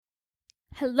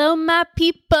Hello, my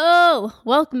people.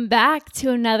 Welcome back to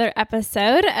another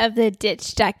episode of the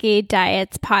Ditch Decade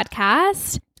Diets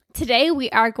podcast. Today, we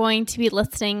are going to be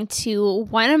listening to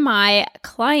one of my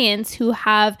clients who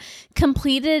have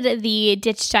completed the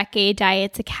Ditch Decade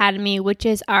Diets Academy, which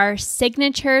is our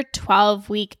signature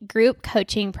 12-week group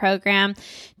coaching program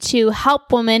to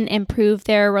help women improve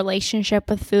their relationship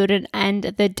with food and end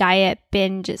the diet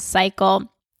binge cycle.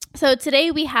 So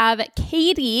today we have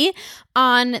Katie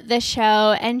on the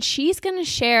show, and she's going to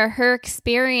share her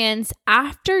experience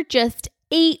after just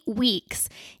 8 weeks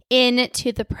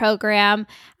into the program.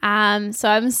 So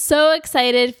I'm so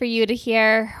excited for you to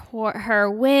hear her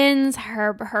wins,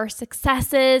 her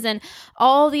successes, and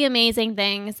all the amazing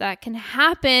things that can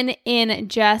happen in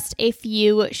just a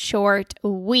few short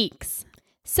weeks.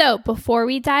 So before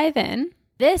we dive in,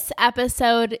 this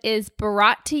episode is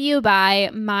brought to you by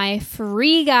my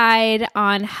free guide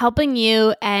on helping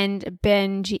you end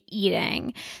binge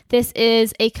eating. This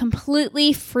is a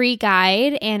completely free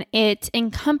guide, and it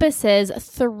encompasses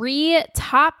 3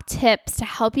 top tips to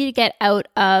help you to get out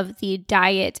of the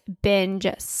diet binge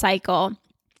cycle.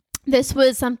 This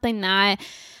was something that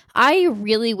I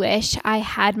really wish I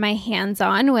had my hands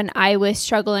on when I was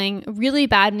struggling really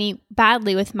badly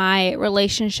with my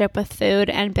relationship with food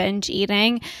and binge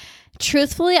eating.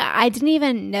 Truthfully, I didn't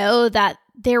even know that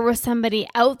there was somebody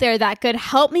out there that could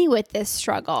help me with this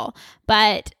struggle,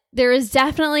 but there is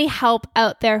definitely help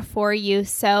out there for you.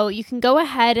 So you can go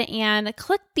ahead and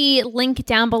click the link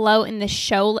down below in the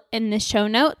show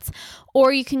notes,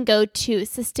 or you can go to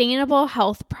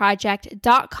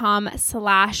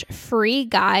sustainablehealthproject.com/free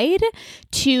guide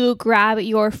to grab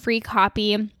your free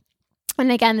copy.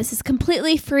 And again, this is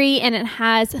completely free, and it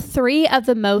has 3 of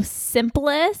the most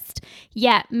simplest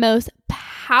yet most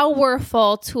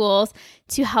powerful tools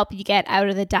to help you get out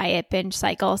of the diet binge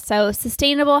cycle. So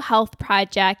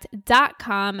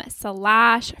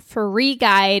sustainablehealthproject.com/free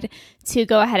guide to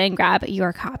go ahead and grab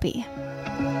your copy.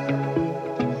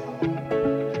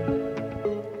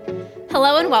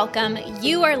 Hello and welcome.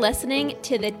 You are listening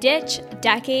to the Ditch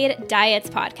Decade Diets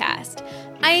podcast.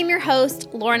 I am your host,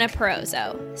 Lorna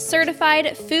Perozzo,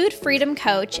 certified food freedom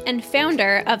coach and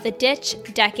founder of the Ditch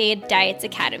Decade Diets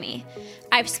Academy.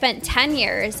 I've spent 10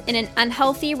 years in an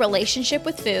unhealthy relationship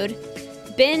with food,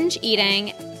 binge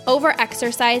eating,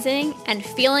 over-exercising, and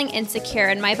feeling insecure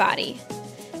in my body.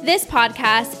 This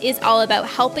podcast is all about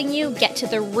helping you get to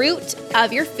the root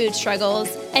of your food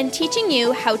struggles and teaching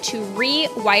you how to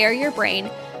rewire your brain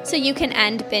so you can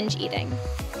end binge eating.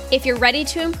 If you're ready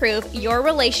to improve your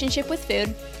relationship with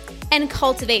food and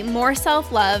cultivate more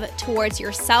self-love towards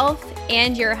yourself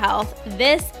and your health,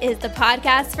 this is the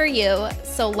podcast for you.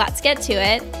 So let's get to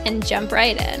it and jump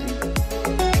right in.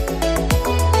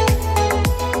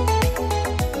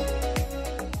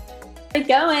 How's it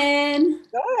going?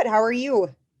 Good. How are you?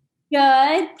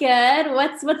 Good.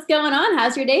 What's going on?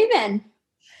 How's your day been?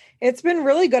 It's been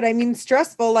really good. I mean,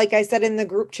 stressful. Like I said in the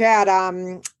group chat,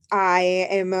 I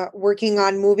am working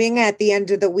on moving at the end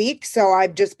of the week. So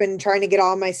I've just been trying to get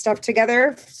all my stuff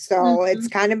together. So It's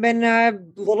kind of been a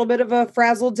little bit of a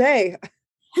frazzled day.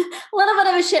 A little bit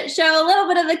of a shit show, a little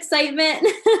bit of excitement.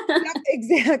 Yep,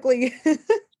 exactly.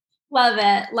 Love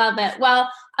it. Well,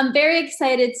 I'm very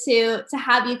excited to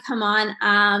have you come on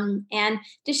and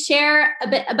to share a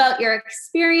bit about your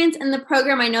experience in the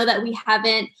program. I know that we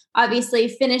haven't obviously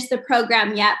finished the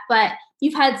program yet, but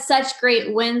you've had such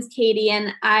great wins, Katie,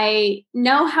 and I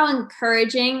know how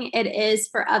encouraging it is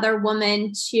for other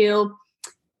women to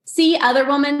see other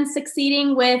women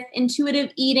succeeding with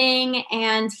intuitive eating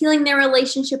and healing their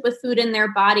relationship with food in their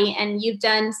body. And you've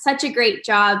done such a great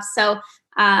job. So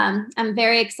I'm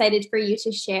very excited for you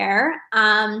to share.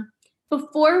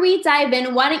 Before we dive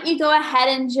in, why don't you go ahead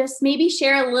and just maybe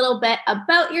share a little bit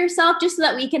about yourself, just so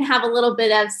that we can have a little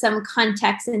bit of some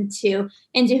context into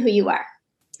who you are.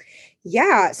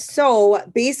 Yeah. So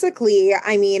basically,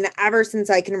 I mean, ever since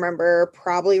I can remember,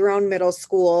 probably around middle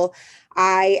school,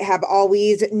 I have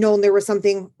always known there was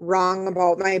something wrong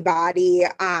about my body,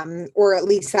 or at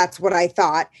least that's what I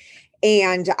thought.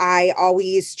 And I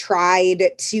always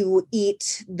tried to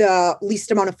eat the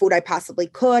least amount of food I possibly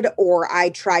could, or I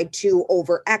tried to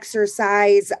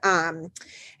over-exercise. And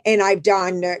I've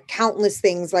done countless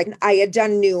things. Like I had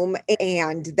done Noom,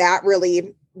 and that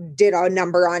really did a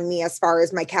number on me as far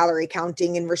as my calorie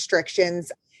counting and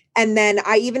restrictions. And then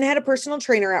I even had a personal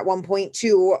trainer at one point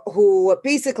too, who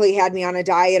basically had me on a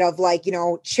diet of like,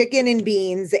 chicken and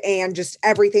beans and just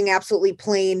everything absolutely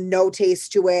plain, no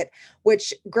taste to it,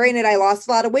 which granted, I lost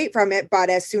a lot of weight from it. But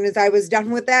as soon as I was done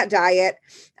with that diet,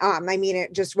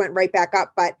 it just went right back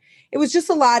up. But it was just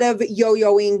a lot of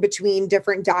yo-yoing between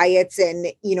different diets and,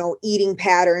 eating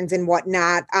patterns and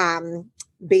whatnot.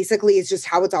 Basically, it's just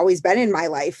how it's always been in my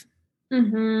life.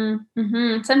 Mm-hmm,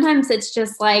 mm-hmm. Sometimes it's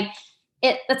just like,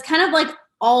 that's kind of like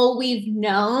all we've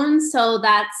known. So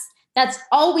that's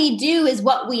all we do is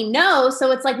what we know.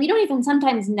 So it's like, we don't even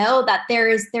sometimes know that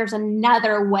there's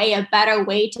another way, a better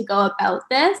way to go about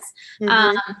this.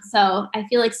 Mm-hmm. So I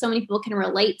feel like so many people can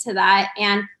relate to that.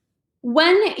 And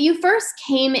when you first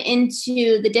came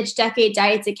into the Ditch Decade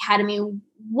Diets Academy,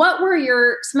 what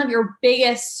were some of your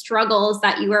biggest struggles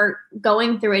that you were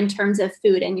going through in terms of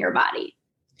food in your body?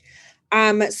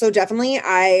 So definitely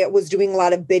I was doing a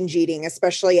lot of binge eating,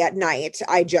 especially at night.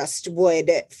 I just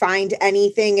would find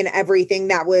anything and everything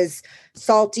that was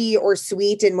salty or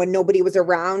sweet. And when nobody was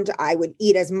around, I would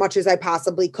eat as much as I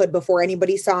possibly could before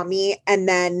anybody saw me. And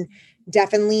then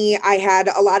definitely I had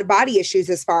a lot of body issues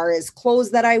as far as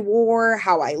clothes that I wore,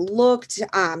 how I looked,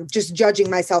 just judging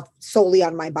myself solely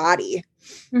on my body.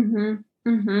 Mm-hmm.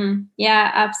 Mm-hmm.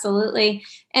 Yeah, absolutely.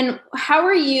 And how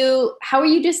are you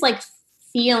just like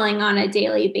feeling on a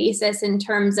daily basis in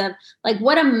terms of like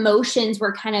what emotions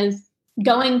were kind of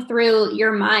going through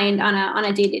your mind on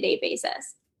a day-to-day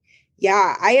basis?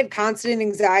 Yeah, I had constant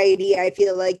anxiety. I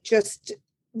feel like just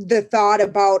the thought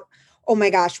about, oh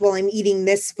my gosh, well, I'm eating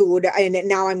this food and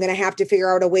now I'm going to have to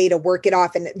figure out a way to work it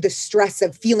off. And the stress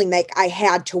of feeling like I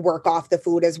had to work off the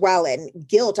food as well. And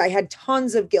guilt. I had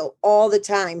tons of guilt all the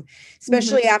time,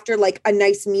 especially after like a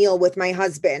nice meal with my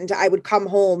husband. I would come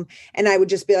home and I would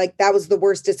just be like, that was the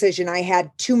worst decision. I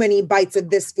had too many bites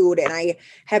of this food and I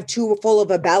have too full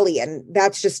of a belly. And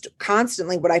that's just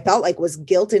constantly what I felt like was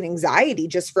guilt and anxiety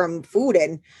just from food.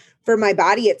 And for my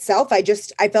body itself, I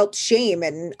felt shame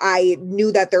and I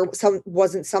knew that there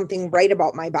wasn't something right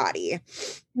about my body.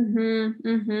 Mm-hmm,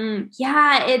 mm-hmm.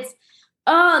 Yeah,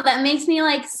 that makes me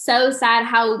like so sad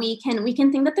how we can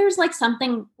think that there's like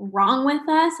something wrong with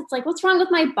us. It's like, what's wrong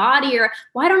with my body? Or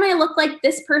why don't I look like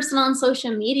this person on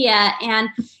social media? And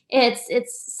it's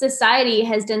society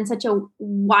has done such a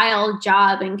wild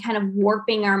job in kind of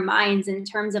warping our minds in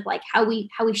terms of like how we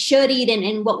should eat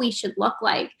and what we should look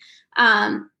like.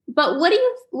 But what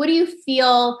do you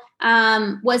feel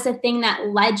was the thing that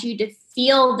led you to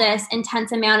feel this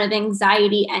intense amount of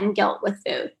anxiety and guilt with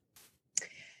food?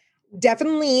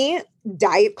 Definitely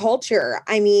diet culture.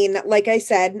 I mean, like I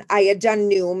said, I had done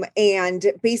Noom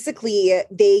and basically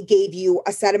they gave you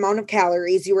a set amount of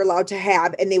calories you were allowed to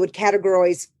have and they would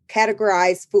categorize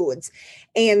foods.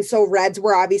 And so reds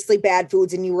were obviously bad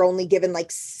foods and you were only given like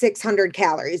 600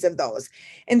 calories of those.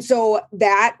 And so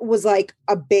that was like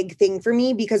a big thing for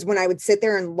me because when I would sit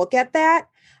there and look at that,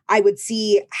 I would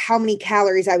see how many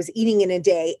calories I was eating in a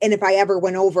day. And if I ever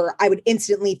went over, I would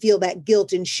instantly feel that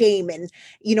guilt and shame. And,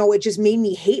 it just made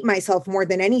me hate myself more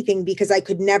than anything because I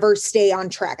could never stay on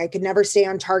track. I could never stay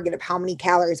on target of how many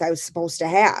calories I was supposed to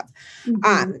have.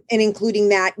 Mm-hmm. And including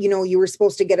that, you were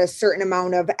supposed to get a certain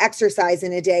amount of exercise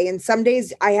in a day. And some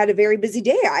days I had a very busy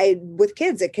day. With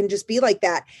kids, it can just be like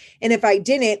that. And if I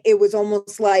didn't, it was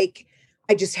almost like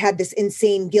I just had this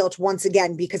insane guilt once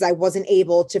again because I wasn't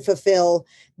able to fulfill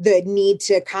the need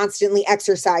to constantly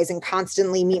exercise and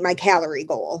constantly meet my calorie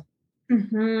goal.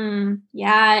 Mm-hmm.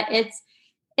 Yeah,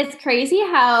 it's crazy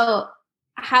how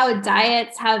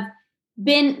diets have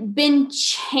been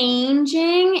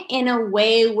changing in a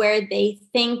way where they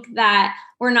think that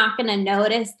we're not going to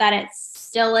notice that it's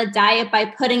still a diet by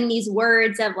putting these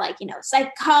words of like,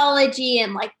 psychology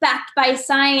and like backed by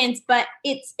science, but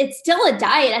it's still a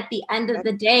diet at the end of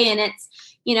the day. And it's,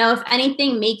 if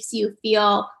anything makes you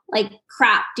feel like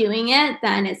crap doing it,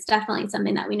 then it's definitely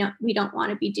something that we don't want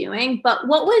to be doing. But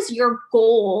what was your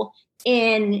goal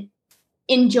in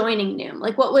joining Noom?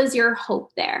 Like, what was your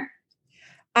hope there?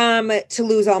 To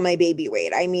lose all my baby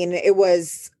weight. I mean, it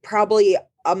was probably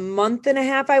a month and a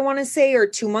half, I want to say, or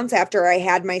 2 months after I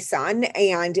had my son.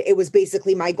 And it was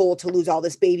basically my goal to lose all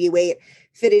this baby weight,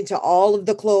 fit into all of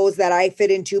the clothes that I fit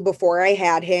into before I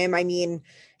had him. I mean,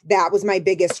 that was my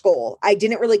biggest goal. I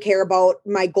didn't really care about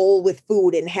my goal with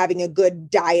food and having a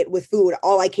good diet with food.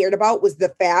 All I cared about was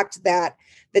the fact that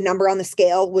the number on the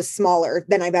scale was smaller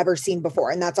than I've ever seen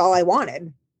before. And that's all I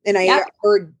wanted. And I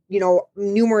heard,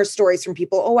 numerous stories from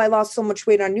people. Oh, I lost so much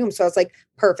weight on Noom. So I was like,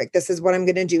 perfect. This is what I'm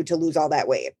going to do to lose all that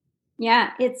weight. Yeah,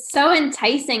 it's so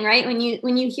enticing, right? When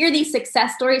you hear these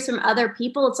success stories from other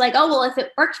people, it's like, oh, well, if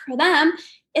it worked for them,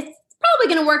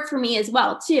 probably going to work for me as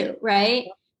well too, right?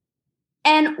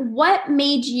 And what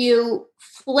made you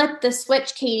flip the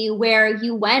switch, Katie, where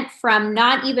you went from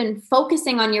not even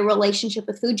focusing on your relationship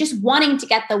with food, just wanting to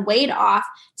get the weight off,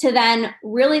 to then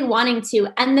really wanting to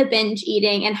end the binge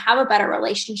eating and have a better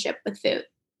relationship with food?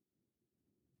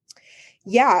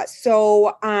 Yeah.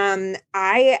 So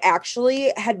I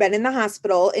actually had been in the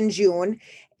hospital in June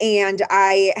and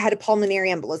I had a pulmonary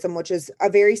embolism, which is a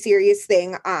very serious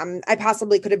thing. I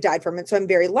possibly could have died from it. So I'm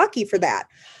very lucky for that.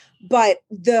 But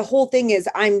the whole thing is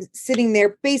I'm sitting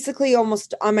there basically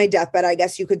almost on my deathbed, I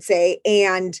guess you could say.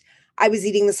 And I was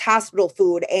eating this hospital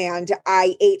food and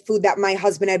I ate food that my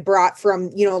husband had brought from,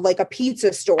 like a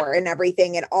pizza store and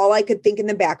everything. And all I could think in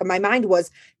the back of my mind was,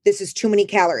 this is too many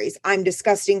calories. I'm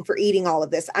disgusting for eating all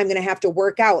of this. I'm going to have to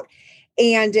work out.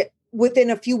 And within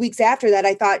a few weeks after that,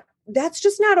 I thought, that's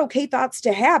just not okay thoughts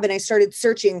to have. And I started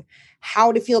searching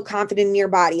how to feel confident in your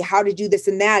body, how to do this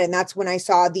and that. And that's when I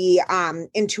saw the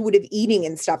intuitive eating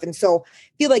and stuff. And so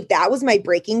I feel like that was my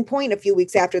breaking point. A few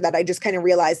weeks after that, I just kind of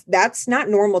realized that's not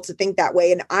normal to think that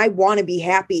way. And I want to be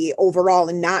happy overall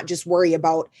and not just worry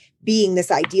about being this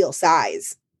ideal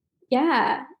size.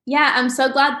 Yeah. Yeah. I'm so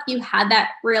glad you had that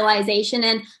realization.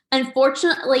 And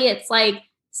unfortunately, it's like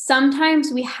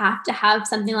sometimes we have to have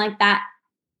something like that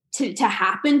to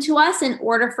happen to us in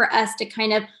order for us to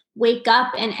kind of wake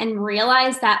up and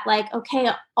realize that, like, okay,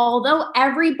 although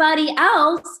everybody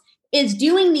else is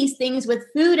doing these things with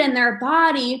food in their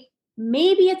body,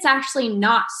 maybe it's actually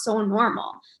not so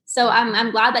normal. So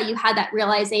I'm glad that you had that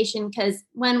realization, because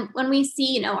when we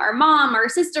see, our mom, our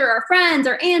sister, our friends,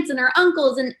 our aunts and our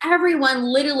uncles and everyone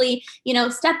literally,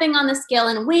 stepping on the scale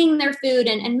and weighing their food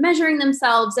and measuring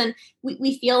themselves, and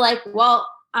we feel like, well,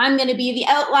 I'm going to be the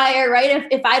outlier, right?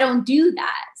 If I don't do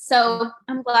that. So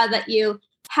I'm glad that you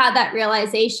had that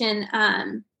realization.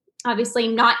 Obviously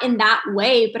not in that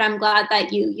way, but I'm glad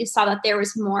that you saw that there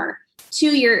was more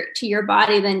to your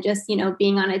body than just,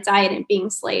 being on a diet and being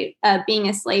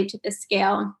a slave to the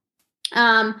scale.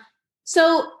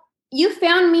 So you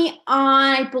found me on,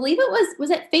 I believe was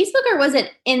it Facebook or was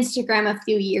it Instagram a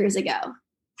few years ago?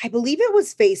 I believe it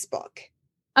was Facebook.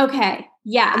 Okay.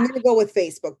 Yeah. I'm going to go with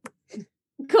Facebook.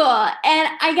 Cool. And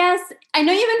I guess I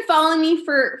know you've been following me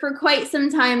for quite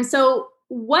some time. So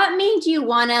what made you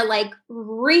want to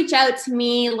reach out to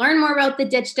me, learn more about the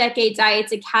Ditch Decade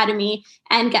Diets Academy,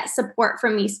 and get support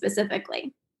from me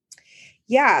specifically?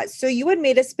 Yeah. So you had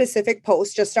made a specific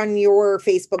post just on your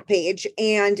Facebook page,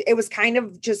 and it was kind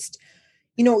of just,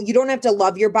 you don't have to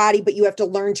love your body, but you have to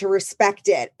learn to respect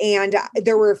it. And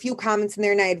there were a few comments in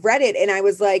there and I had read it and I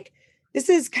was like, this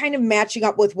is kind of matching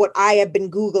up with what I have been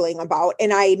Googling about.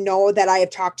 And I know that I have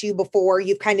talked to you before.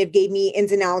 You've kind of gave me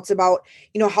ins and outs about,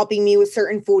 helping me with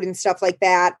certain food and stuff like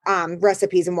that,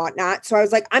 recipes and whatnot. So I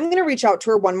was like, I'm going to reach out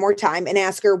to her one more time and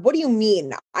ask her, what do you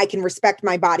mean I can respect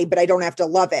my body, but I don't have to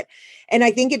love it? And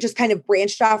I think it just kind of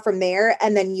branched off from there.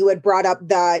 And then you had brought up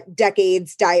the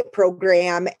Decades Diet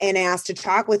Program and asked to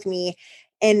talk with me.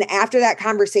 And after that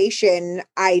conversation,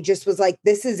 I just was like,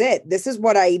 this is it. This is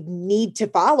what I need to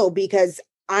follow, because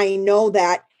I know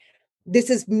that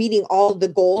this is meeting all the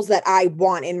goals that I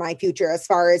want in my future, as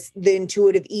far as the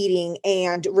intuitive eating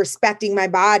and respecting my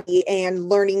body and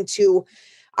learning to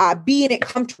be in it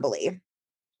comfortably.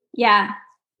 Yeah.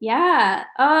 Yeah.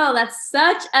 Oh, that's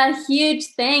such a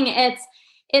huge thing.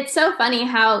 It's so funny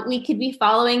how we could be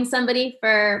following somebody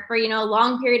for a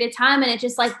long period of time, and it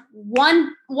just like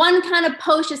one kind of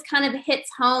post just kind of hits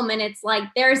home, and it's like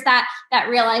there's that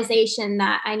realization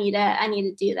that I need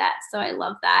to do that. So I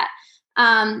love that.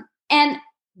 And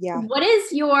yeah, what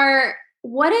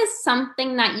is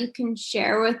something that you can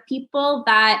share with people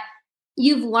that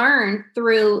you've learned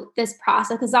through this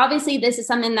process? Because obviously this is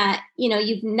something that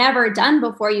you've never done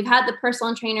before. You've had the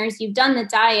personal trainers, you've done the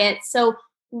diet. So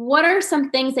what are some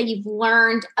things that you've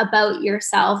learned about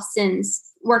yourself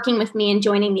since working with me and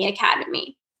joining the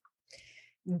academy?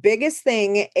 Biggest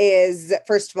thing is,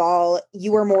 first of all,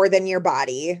 you are more than your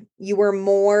body. You are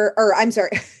more, or I'm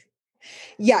sorry.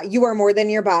 Yeah, you are more than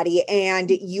your body, and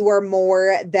you are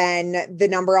more than the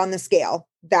number on the scale.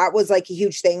 That was like a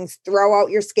huge thing. Throw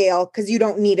out your scale, because you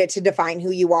don't need it to define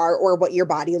who you are or what your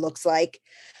body looks like.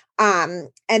 And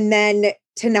then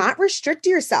to not restrict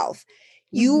yourself.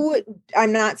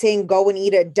 I'm not saying go and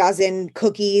eat a dozen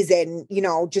cookies and,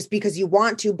 just because you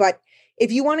want to, but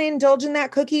if you want to indulge in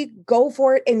that cookie, go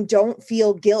for it and don't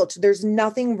feel guilt. There's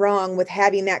nothing wrong with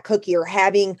having that cookie or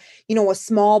having, a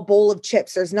small bowl of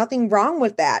chips. There's nothing wrong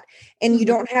with that. And you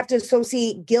don't have to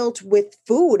associate guilt with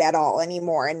food at all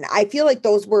anymore. And I feel like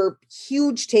those were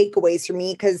huge takeaways for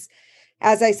me, because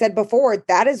as I said before,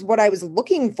 that is what I was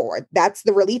looking for. That's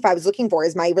the relief I was looking for,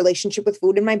 is my relationship with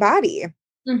food and my body.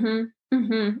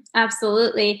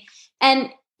 Absolutely. And,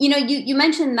 you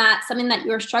mentioned that something that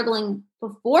you were struggling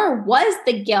before was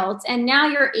the guilt, and now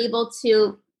you're able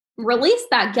to release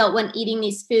that guilt when eating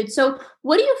these foods. So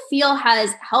what do you feel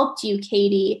has helped you,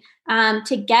 Katie,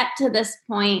 to get to this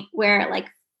point where like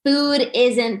food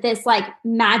isn't this like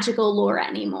magical lure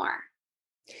anymore?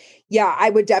 Yeah, I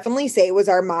would definitely say it was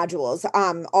our modules.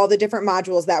 All the different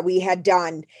modules that we had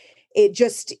done. It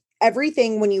just,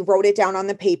 everything, when you wrote it down on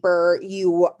the paper,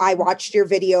 I watched your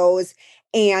videos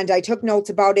and I took notes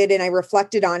about it and I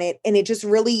reflected on it. And it just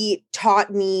really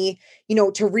taught me,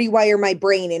 to rewire my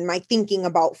brain and my thinking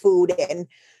about food. And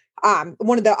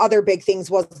one of the other big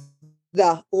things was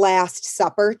the Last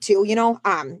Supper too,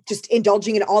 just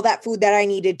indulging in all that food that I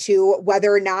needed to,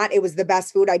 whether or not it was the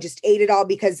best food. I just ate it all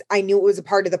because I knew it was a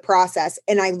part of the process.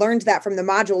 And I learned that from the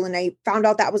module and I found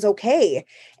out that was okay.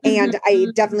 And I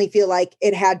definitely feel like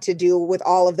it had to do with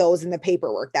all of those in the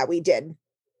paperwork that we did.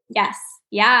 Yes.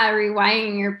 Yeah.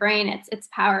 Rewiring your brain. It's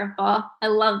powerful. I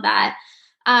love that.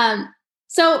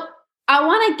 So I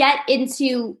want to get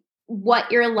into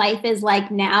what your life is like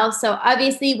now. So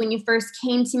obviously when you first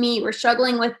came to me, you were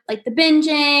struggling with like the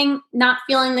binging, not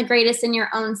feeling the greatest in your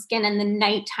own skin, and the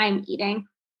nighttime eating.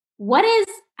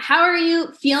 How are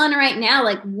you feeling right now?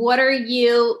 Like, what are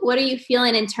you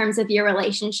feeling in terms of your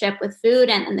relationship with food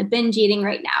and the binge eating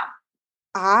right now?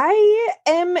 I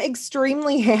am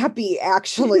extremely happy,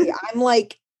 actually. I'm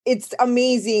like, it's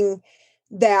amazing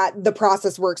that the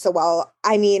process works so well.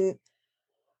 I mean,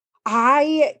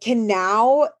 I can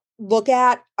now look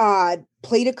at a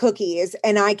plate of cookies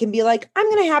and I can be like, I'm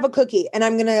going to have a cookie and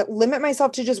I'm going to limit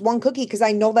myself to just one cookie because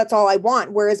I know that's all I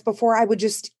want. Whereas before I would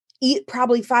just eat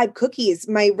probably 5 cookies.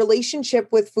 My relationship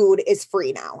with food is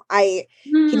free now. I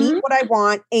can eat what I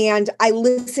want and I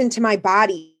listen to my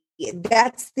body.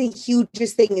 That's the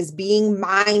hugest thing, is being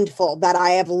mindful, that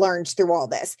I have learned through all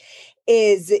this,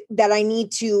 is that I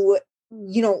need to,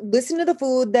 listen to the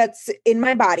food that's in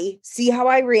my body, see how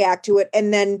I react to it,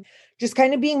 and then just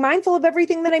kind of being mindful of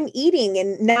everything that I'm eating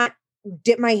and not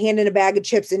dip my hand in a bag of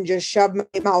chips and just shove my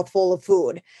mouth full of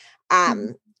food.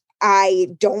 I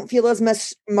don't feel as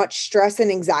much stress and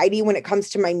anxiety when it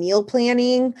comes to my meal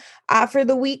planning for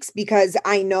the weeks, because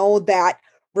I know that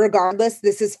regardless,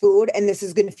 this is food and this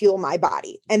is going to fuel my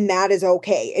body, and that is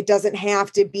okay. It doesn't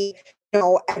have to be,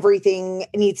 everything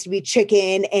needs to be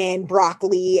chicken and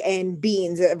broccoli and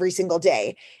beans every single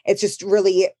day. It's just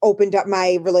really opened up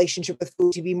my relationship with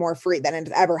food to be more free than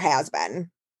it ever has been.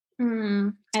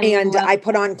 I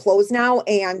put on clothes now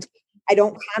and I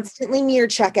don't constantly mirror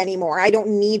check anymore. I don't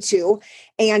need to.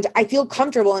 And I feel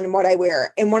comfortable in what I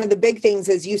wear. And one of the big things,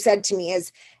 as you said to me,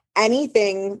 is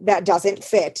anything that doesn't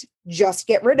fit, just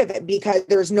get rid of it, because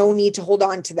there's no need to hold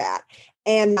on to that.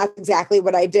 And that's exactly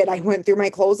what I did. I went through my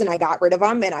clothes and I got rid of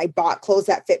them and I bought clothes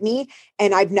that fit me.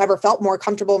 And I've never felt more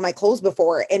comfortable in my clothes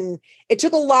before. And it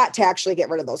took a lot to actually get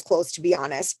rid of those clothes, to be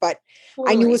honest, but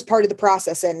I knew it was part of the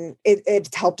process and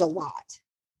it helped a lot.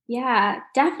 Yeah,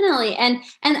 definitely. And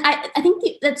I think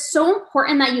that's so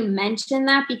important that you mentioned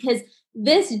that, because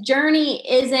this journey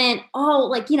isn't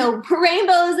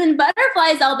rainbows and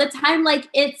butterflies all the time. Like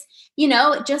it's,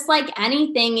 just like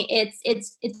anything,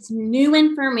 it's new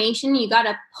information. You got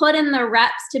to put in the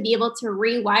reps to be able to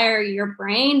rewire your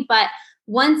brain. But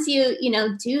once you,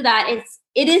 do that,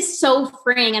 it is so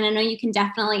freeing. And I know you can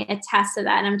definitely attest to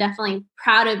that. And I'm definitely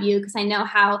proud of you, because I know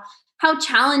how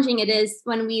challenging it is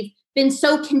when we've been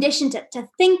so conditioned to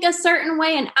think a certain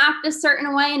way and act a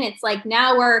certain way. And it's like,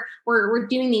 now we're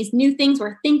doing these new things.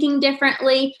 We're thinking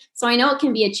differently. So I know it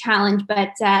can be a challenge,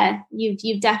 but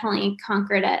you've definitely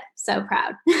conquered it. So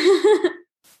proud.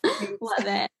 Love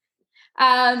it.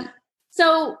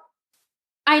 So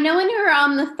I know when you were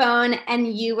on the phone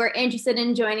and you were interested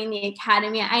in joining the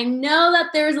Academy, I know that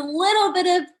there's a little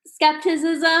bit of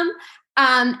skepticism.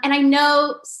 And I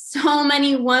know so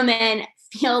many women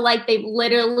feel like they've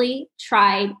literally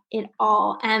tried it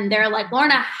all. And they're like,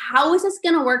 Lorna, how is this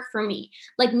going to work for me?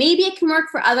 Like, maybe it can work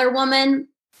for other women,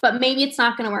 but maybe it's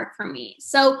not going to work for me.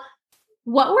 So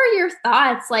what were your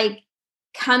thoughts like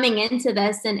coming into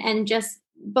this and just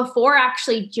before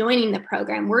actually joining the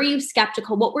program? Were you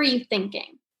skeptical? What were you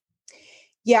thinking?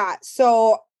 Yeah.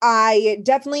 So I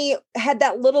definitely had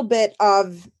that little bit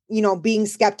of, being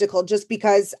skeptical, just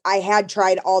because I had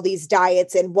tried all these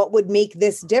diets and what would make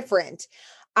this different.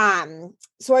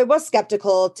 So I was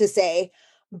skeptical, to say,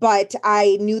 but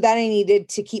I knew that I needed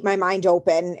to keep my mind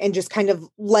open and just kind of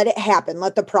let it happen,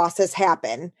 let the process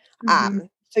happen.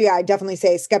 So yeah, I definitely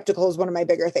say skeptical is one of my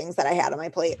bigger things that I had on my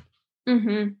plate.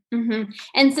 And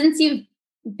since you've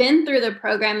been through the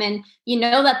program and you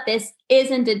know that this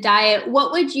isn't a diet,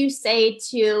 what would you say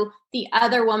to the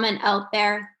other women out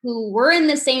there who were in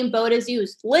the same boat as you,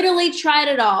 who's literally tried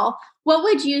it all? What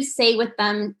would you say to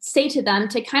them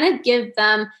to kind of give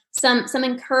them some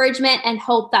encouragement and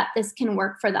hope that this can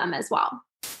work for them as well?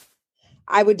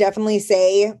 I would definitely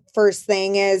say first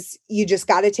thing is you just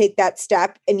got to take that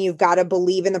step and you've got to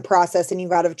believe in the process and you've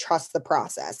got to trust the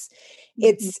process.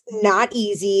 It's not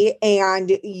easy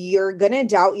and you're going to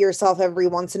doubt yourself every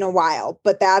once in a while,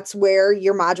 but that's where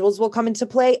your modules will come into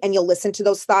play and you'll listen to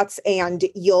those thoughts and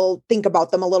you'll think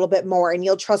about them a little bit more and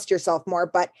you'll trust yourself more.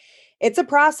 But it's a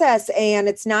process and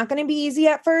it's not going to be easy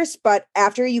at first, but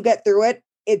after you get through it,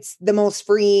 it's the most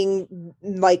freeing,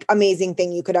 like amazing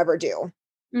thing you could ever do.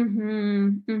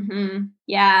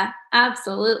 Yeah,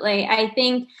 absolutely. I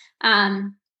think,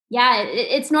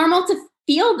 it's normal to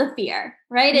feel the fear,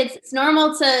 right? It's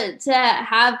normal to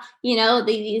have,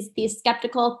 these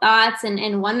skeptical thoughts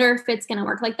and wonder if it's going to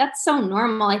work. Like that's so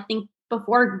normal. I think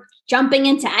before jumping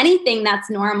into anything, that's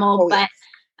normal, but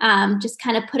just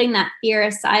kind of putting that fear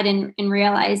aside and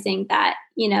realizing that,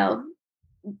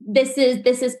 this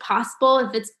is possible.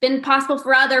 If it's been possible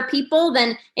for other people,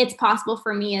 then it's possible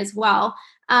for me as well.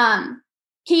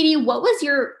 Katie, what was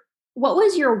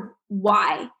your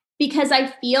why? Because I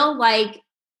feel like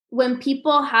when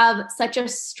people have such a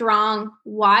strong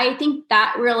why, I think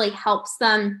that really helps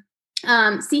them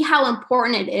see how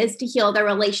important it is to heal their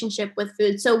relationship with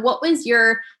food. So what was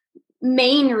your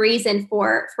main reason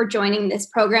for joining this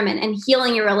program and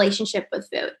healing your relationship with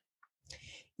food?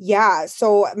 Yeah.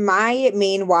 So my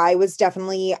main why was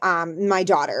definitely my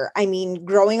daughter. I mean,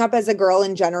 growing up as a girl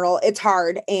in general, it's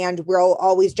hard and we'll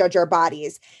always judge our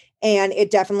bodies. And it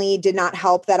definitely did not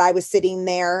help that I was sitting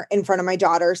there in front of my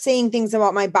daughter saying things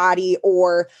about my body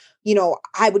or,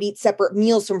 I would eat separate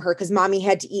meals from her because mommy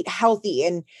had to eat healthy.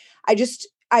 And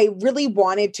I really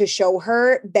wanted to show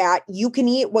her that you can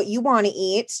eat what you want to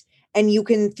eat and you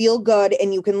can feel good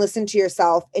and you can listen to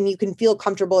yourself and you can feel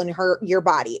comfortable in your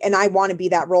body. And I want to be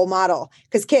that role model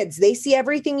because kids, they see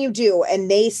everything you do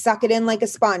and they suck it in like a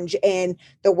sponge. And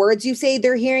the words you say,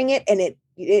 they're hearing it and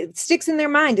it sticks in their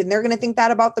mind and they're going to think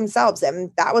that about themselves. And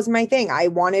that was my thing. I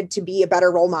wanted to be a better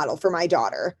role model for my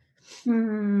daughter.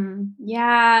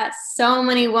 Yeah, so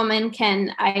many women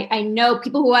I know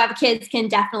people who have kids can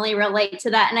definitely relate to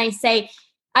that. And I say,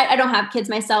 I don't have kids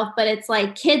myself, but it's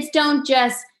like kids don't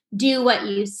just do what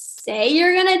you say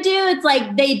you're going to do. It's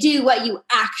like they do what you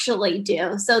actually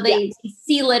do. So they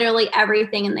see literally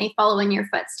everything and they follow in your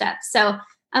footsteps. So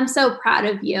I'm so proud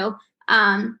of you.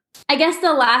 I guess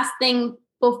the last thing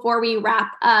before we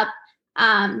wrap up,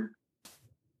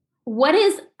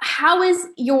 how is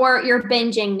your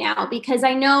binging now? Because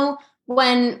I know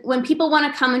when people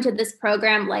want to come into this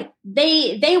program, like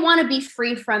they want to be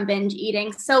free from binge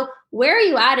eating. So where are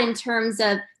you at in terms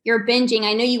of your binging?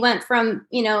 I know you went from,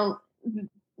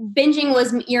 binging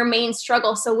was your main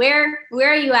struggle. So where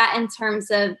are you at in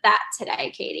terms of that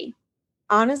today, Katie?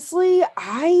 Honestly,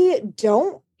 I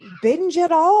don't binge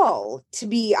at all, to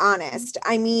be honest.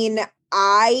 I mean,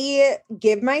 I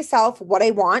give myself what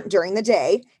I want during the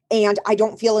day. And I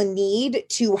don't feel a need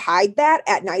to hide that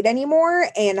at night anymore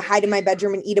and hide in my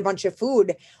bedroom and eat a bunch of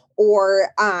food. Or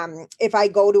if I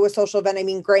go to a social event, I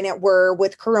mean, granted, we're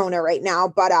with Corona right now,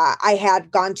 but I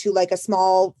had gone to like a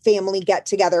small family get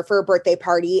together for a birthday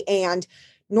party. And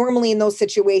normally in those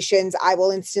situations, I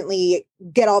will instantly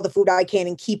get all the food I can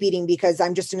and keep eating because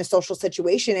I'm just in a social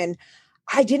situation. And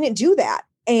I didn't do that.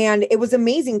 And it was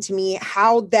amazing to me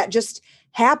how that just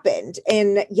happened.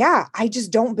 And yeah, I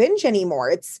just don't binge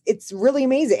anymore. It's really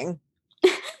amazing.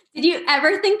 Did you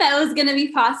ever think that was going to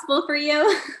be possible for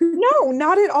you? No,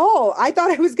 not at all. I thought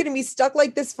I was going to be stuck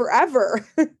like this forever.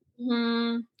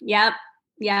 Yep.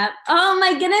 Oh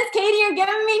my goodness, Katie, you're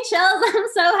giving me chills. I'm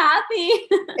so happy.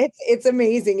 It's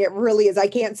amazing. It really is. I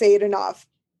can't say it enough.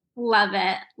 Love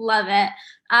it.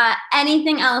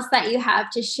 Anything else that you have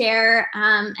to share?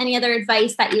 Any other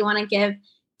advice that you want to give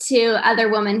to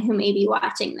other women who may be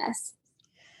watching this?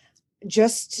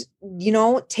 Just,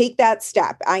 take that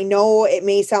step. I know it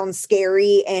may sound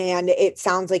scary and it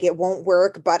sounds like it won't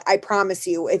work, but I promise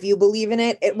you, if you believe in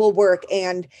it, it will work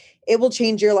and it will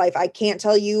change your life. I can't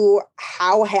tell you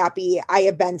how happy I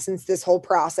have been since this whole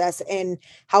process and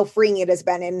how freeing it has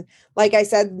been. And like I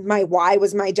said, my why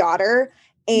was my daughter.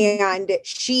 And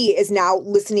she is now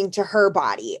listening to her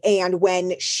body and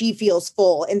when she feels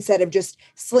full instead of just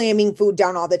slamming food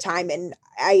down all the time. And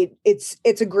it's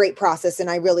a great process.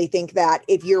 And I really think that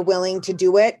if you're willing to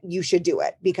do it, you should do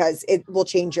it because it will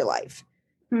change your life.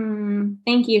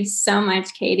 Thank you so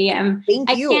much, Katie.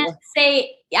 Thank you. I can't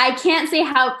say I can't say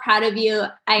how proud of you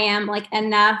I am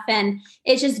enough. And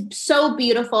it's just so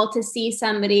beautiful to see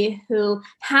somebody who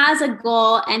has a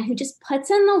goal and who just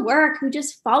puts in the work, who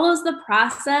just follows the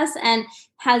process and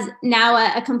has now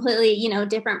a completely,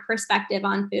 different perspective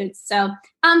on food. So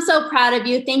I'm so proud of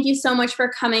you. Thank you so much for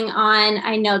coming on.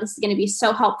 I know this is going to be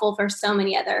so helpful for so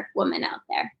many other women out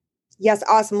there. Yes.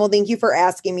 Awesome. Well, thank you for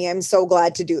asking me. I'm so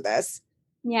glad to do this.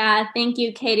 Yeah. Thank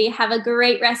you, Katie. Have a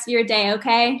great rest of your day.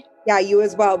 Okay. Yeah, you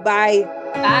as well. Bye.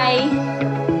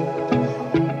 Bye.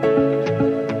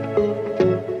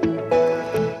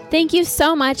 Thank you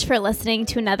so much for listening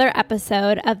to another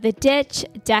episode of the Ditch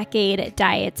Decade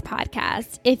Diets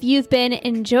podcast. If you've been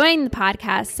enjoying the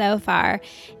podcast so far,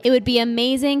 it would be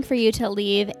amazing for you to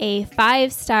leave a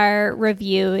 5-star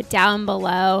review down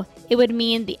below. It would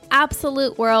mean the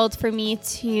absolute world for me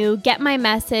to get my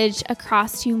message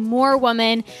across to more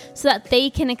women so that they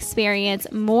can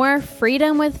experience more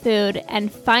freedom with food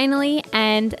and finally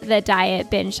end the diet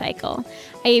binge cycle.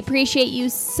 I appreciate you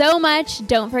so much.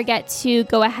 Don't forget to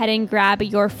go ahead and grab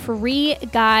your free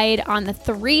guide on the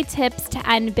 3 tips to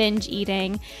end binge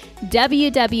eating.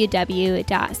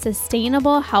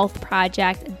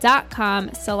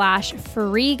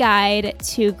 www.sustainablehealthproject.com/free guide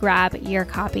to grab your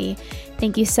copy.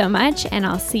 Thank you so much, and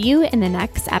I'll see you in the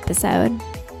next episode.